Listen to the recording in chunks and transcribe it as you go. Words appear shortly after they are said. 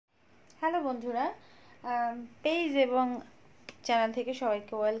Hello বন্ধুরা, page এবং channel থেকে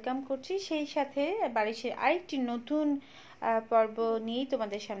সবাইকে ওয়েলকাম করছি। সেই সাথে বারিশের আরেকটি নতুন পর্ব নিয়েই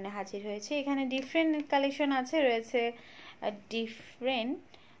তোমাদের সামনে হাজির হয়েছে। এখানে ডিফারেন্ট কালেকশন রয়েছে ডিফারেন্ট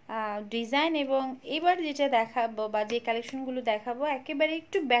ডিজাইন, এবং এবার যেটা দেখাবো বা যে কালেকশনগুলো দেখাবো একেবারে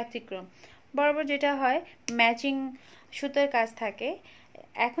একটু ব্যতিক্রম। বরাবর যেটা হয় ম্যাচিং সুতার কাজ থাকে,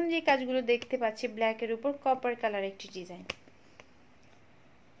 এখন যে কাজগুলো দেখতে পাচ্ছি ব্ল্যাকের উপর কপার কালার একটি ডিজাইন।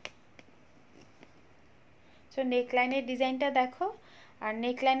 সো নেকলাইনের ডিজাইনটা দেখো, আর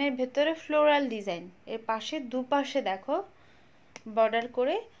নেকলাইনের ভেতরে ফ্লোরাল ডিজাইন, এর পাশে দুপাশে দেখো বর্ডার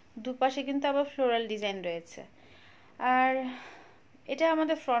করে, দুপাশে কিন্তু আবার ফ্লোরাল ডিজাইন রয়েছে। আর এটা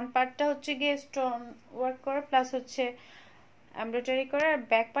আমাদের ফ্রন্ট পার্টটা হচ্ছে গিয়ে স্টোন ওয়ার্ক করা প্লাস হচ্ছে এমব্রয়ডারি করা, আর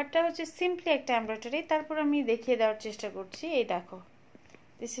ব্যাক পার্টটা হচ্ছে সিম্পলি একটা এমব্রয়ডারি। তারপর আমি দেখিয়ে দেওয়ার চেষ্টা করছি। এই দেখো,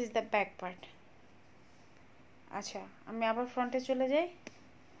 this is the back part. আচ্ছা, আমি আবার ফ্রন্টে চলে যাই।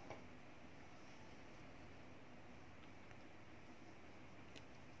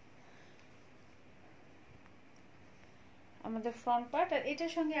 আমাদের ফ্রন্ট পার্ট, আর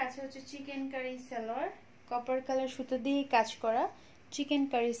এটার সঙ্গে আছে হচ্ছে chicken curry salwar, copper colour সুতো দিয়ে কাজ করা চিকেন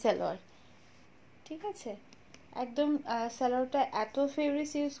কারি সালোয়ার। ঠিক আছে, একদম সালোয়ারটা এত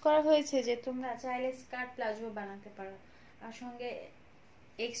ফেব্রিক্স ইউজ করা হয়েছে যে তোমরা চাইলে স্কার্ট প্লাজো বানাতে পারো। আর সঙ্গে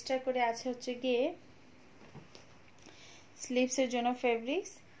এক্সট্রা করে আছে হচ্ছে গিয়ে স্লিভসের জন্য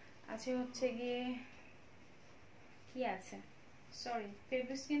ফেব্রিক্স আছে, হচ্ছে গিয়ে কি আছে, সরি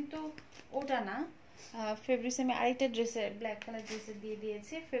ফেব্রিক্স কিন্তু ওটা না, ফেব্রিক্স আমি আরেকটা ড্রেসের ব্ল্যাক কালার ড্রেসে দিয়ে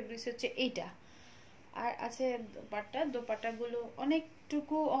দিয়েছি। ফেব্রিক্স হচ্ছে এইটা। আর আছে দোপাট্টাগুলো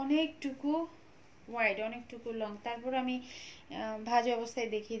অনেকটুকু ওয়াইড, অনেকটুকু লং। তারপর আমি ভাজা অবস্থায়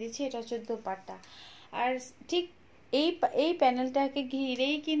দেখিয়ে দিচ্ছি। এটা হচ্ছে দোপাট্টা। আর ঠিক এই প্যানেলটাকে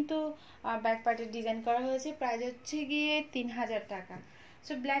ঘিরেই কিন্তু ব্যাক পার্টের ডিজাইন করা হয়েছে। প্রাইস হচ্ছে গিয়ে 3000 টাকা।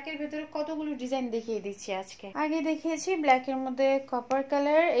 সো ব্ল্যাকের ভেতরে কতগুলো ডিজাইন দেখিয়ে দিচ্ছি আজকে। আগে দেখিয়েছি ব্ল্যাকের মধ্যে কপার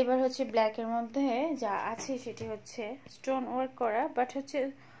কালার, এবার হচ্ছে ব্ল্যাকের মধ্যে যা আছে সেটি হচ্ছে স্টোন ওয়ার্ক করা, বাট হচ্ছে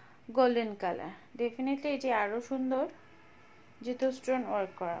গোল্ডেন কালার। ডেফিনেটলি এটি আরো সুন্দর যেহেতু স্টোন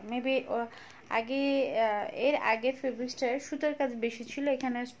ওয়ার্ক করা। মেবি এর আগে ফেব্রিক্সটার সুতার কাজ বেশি ছিল,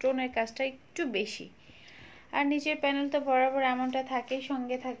 এখানে স্টোনের কাজটা একটু বেশি। আর নিচের প্যানেল তো বরাবর এমনটা থাকে,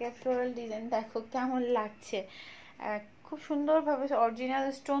 সঙ্গে থাকে ফ্লোরাল ডিজাইন। দেখো কেমন লাগছে, খুব সুন্দরভাবে অরিজিনাল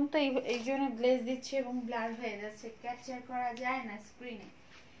স্টোন তো এই জন্য গ্লেজ দিচ্ছে এবং ব্লার হয়ে যাচ্ছে, ক্যাপচার করা যায় না স্ক্রিনে।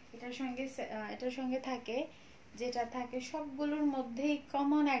 এটার সঙ্গে থাকে যেটা থাকে সবগুলোর মধ্যেই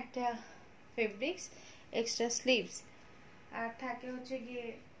কমন একটা ফেব্রিক্স, এক্সট্রা স্লিভস। আর থাকে হচ্ছে গিয়ে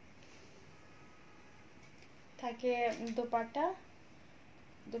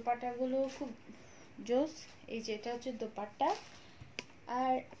দোপাট্টাগুলো খুব জোস। এই যে এটা হচ্ছে দোপাট্টা।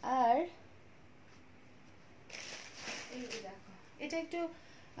 আর এই যে দেখো, এটা একটু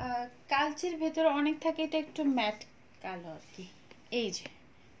কালচের ভেতরে অনেক থাকে, এটা একটু ম্যাট কালো আর কি। এই যে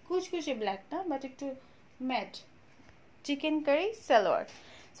কুচকুচে ব্ল্যাক না, বাট একটু mat chicken curry salwar.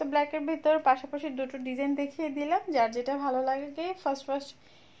 So ব্ল্যাকের ভেতর পাশাপাশি দুটো ডিজাইন দেখিয়ে দিলাম। যার যেটা ভালো লাগে ফার্স্ট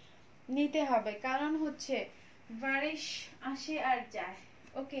নিতে হবে, কারণ হচ্ছে বারিশ আসে আর যায়।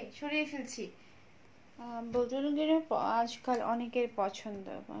 ওকে, সরিয়ে ফেলছি। বোটল গ্রিন আজকাল অনেকের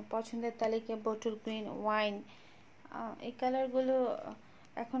পছন্দের তালিকায় বোটল গ্রিন, ওয়াইন, এই কালারগুলো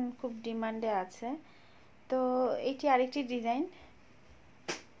এখন খুব ডিমান্ডে আছে। তো এটি আরেকটি ডিজাইন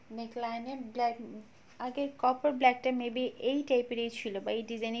নেকলাইনে ব্ল্যাক। আগের কপার ব্ল্যাকটা মেবি এই টাইপেরই ছিল বা এই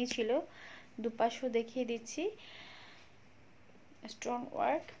ডিজাইনেই ছিল। দুপাশও দেখিয়ে দিচ্ছি, stone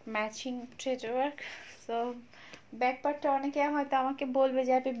work, matching thread work. So back পার্টটা অনেকে হয়তো আমাকে বলবে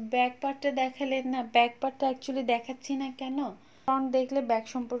যে আপনি ব্যাক পার্টটা দেখালেন না, ব্যাক পার্টটা অ্যাকচুয়ালি দেখাচ্ছি না কেন? ফ্রন্ট দেখলে ব্যাক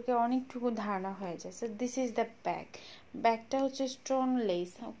সম্পর্কে অনেকটুকু ধারণা হয়ে যায়। So this is the back. ব্যাকটা হচ্ছে স্টোন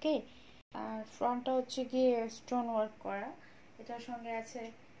লেস, ওকে। আর ফ্রন্টটা হচ্ছে গিয়ে স্টোন ওয়ার্ক করা। এটার সঙ্গে আছে,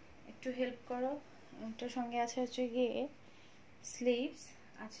 একটু হেল্প করো, এটার সঙ্গে আছে হচ্ছে গিয়ে স্লিভস,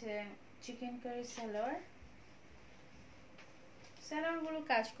 আছে চিকেন কারি সালোয়ারগুলো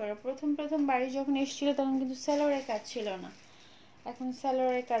কাজ করা। প্রথম বাড়ি যখন এসেছিল তখন কিন্তু সালোয়ারের কাজ ছিল না, এখন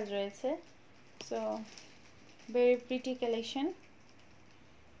সালোয়ারের কাজ রয়েছে। So very pretty collection.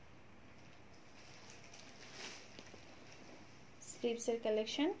 স্লিভসের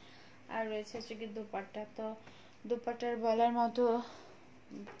collection. আর রয়েছে হচ্ছে কি দোপাট্টা। তো দোপাট্টার বলার মতো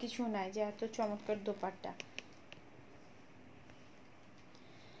কিছু নাই যে এত চমৎকার দোপাট্টা।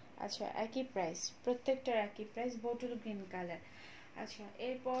 আচ্ছা, একই প্রাইস, প্রত্যেকটার একই প্রাইস, বোটল গ্রিন কালার। আচ্ছা,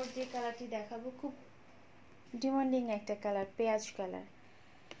 এরপর যে কালারটি দেখাবো খুব ডিমান্ডিং একটা কালার, পেঁয়াজ কালার।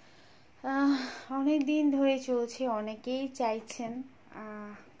 অনেক দিন ধরে চলছে, অনেকেই চাইছেন,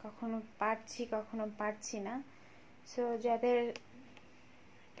 কখনো পারছি কখনো পারছি না। সো যাদের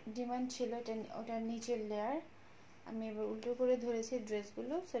ডিমান্ড ছিল, ওটার নিচের লেয়ার আমি এবার উল্টো করে ধরেছি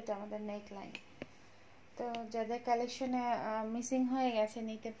ড্রেসগুলো, সেটা আমাদের নেক লাইন। তো যাদের কালেকশনে মিসিং হয়ে গেছে,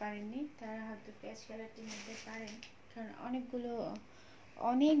 নিতে পারেননি, তারা হয়তো পেঁয়াজ কালারটি নিতে পারেন, কারণ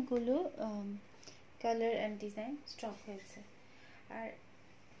অনেকগুলো কালার অ্যান্ড ডিজাইন স্টক হয়েছে। আর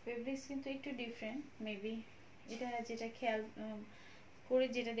ফেব্রিক্স কিন্তু একটু ডিফারেন্ট, মেবি এটা যেটা খেয়াল করে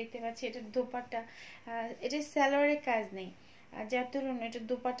যেটা দেখতে পাচ্ছি, এটার দোপাট্টা, এটা স্যালোয়ারের কাজ নেই, যার দরুন এটা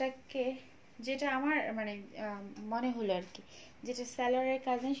দোপাট্টাকে, যেটা আমার মানে মনে হলো আর কি, যেটা স্যালোয়ারের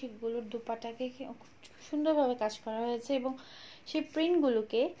কাজ নেই সেগুলোর দোপাট্টাকে সুন্দরভাবে কাজ করা হয়েছে, এবং সেই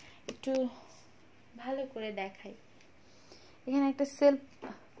প্রিন্টগুলোকে একটু ভালো করে দেখাই। এখানে একটা সেলফ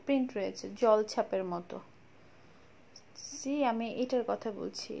প্রিন্ট রয়েছে জল ছাপের মতো, আমি এটার কথা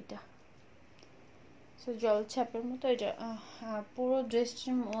বলছি, এটা জল ছাপের মতো, এটা পুরো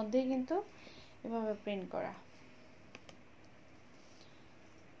ড্রেসটার মধ্যে কিন্তু এভাবে প্রিন্ট করা।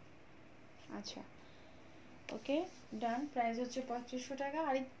 আচ্ছা, ওকে, ডান। প্রাইস হচ্ছে 2500 টাকা।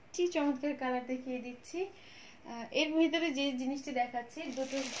 আর একটি চমৎকার কালার দেখিয়ে দিচ্ছি। এর ভিতরে যে জিনিসটি দেখাচ্ছি,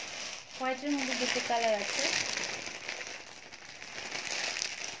 দুটো হোয়াইটের মধ্যে দুটো কালার আছে।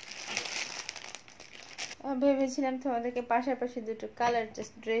 ভেবেছিলাম তোমাদেরকে পাশাপাশি দুটো কালার,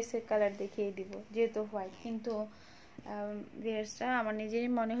 জাস্ট ড্রেসের কালার দেখিয়ে দিব, যেহেতু হোয়াইট, কিন্তু ড্রেসটা আমার নিজেরই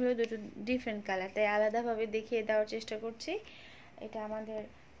মনে হলো দুটো ডিফারেন্ট কালার, তাই আলাদাভাবে দেখিয়ে দেওয়ার চেষ্টা করছি। এটা আমাদের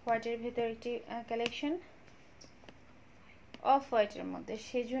হোয়াইটের ভেতর একটি কালেকশন, অফ হোয়াইটের মধ্যে,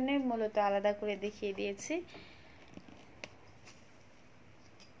 সেই জন্যই মূলত আলাদা করে দেখিয়ে দিয়েছি।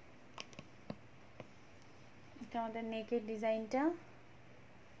 এটা আমাদের নেকের ডিজাইনটা,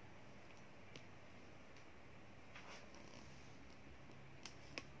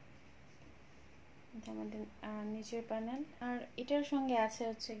 আমাদের নিচের প্যানেল। আর এটার সঙ্গে আছে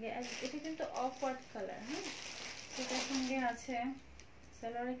হচ্ছে গিয়ে, এটা কিন্তু অফ হোয়াইট কালার, হ্যাঁ, এটার সঙ্গে আছে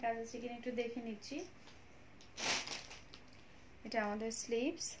সালোয়ারের কাজ আছে কিনা একটু দেখে নিচ্ছি। এটা আমাদের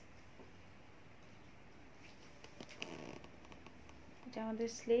স্লিভস, এটা আমাদের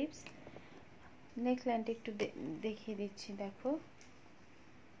স্লিভস। নেক লাইনটা একটু দেখিয়ে দিচ্ছি, দেখো।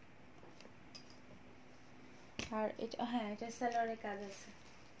 আর এটা, হ্যাঁ, এটা সালোয়ারের কাজ আছে।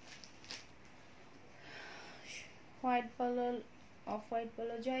 হোয়াইট বলো, অফ হোয়াইট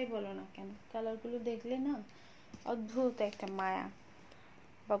বলো, যাই বলো না কেন, কালারগুলো দেখলে না অদ্ভুত একটা মায়া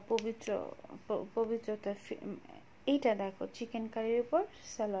বা পবিত্রতা। এইটা দেখো, চিকেন কারির উপর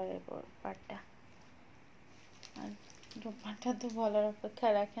সালোয়ারের উপর পাটটা, আর দোপাট্টা তো বলার অপেক্ষা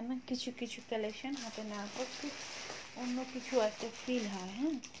রাখে না। কিছু কিছু কালেকশন হাতে নেওয়ার পর খুব অন্য কিছু একটা ফিল হয়,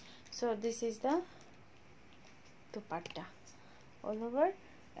 হ্যাঁ। So this is the dupatta, all over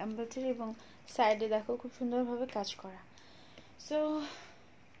embroidery, এবং সাইডে দেখো খুব সুন্দরভাবে কাজ করা। সো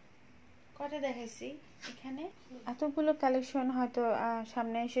কটা দেখাইছি এখানে, এতগুলো কালেকশন হয়তো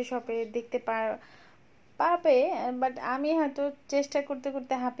সামনে এসে শপে দেখতে পাবে, বাট আমি হয়তো চেষ্টা করতে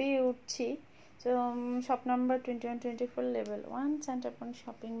করতে হাঁপিয়ে উঠছি। তো shop number 2124 level 1 centre point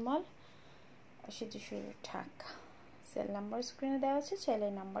shopping mall, Siddheshwari, Dhaka. Cell number স্ক্রিনে দেওয়া আছে, চাইলে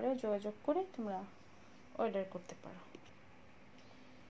নাম্বারেও যোগাযোগ করে তোমরা অর্ডার করতে পারো।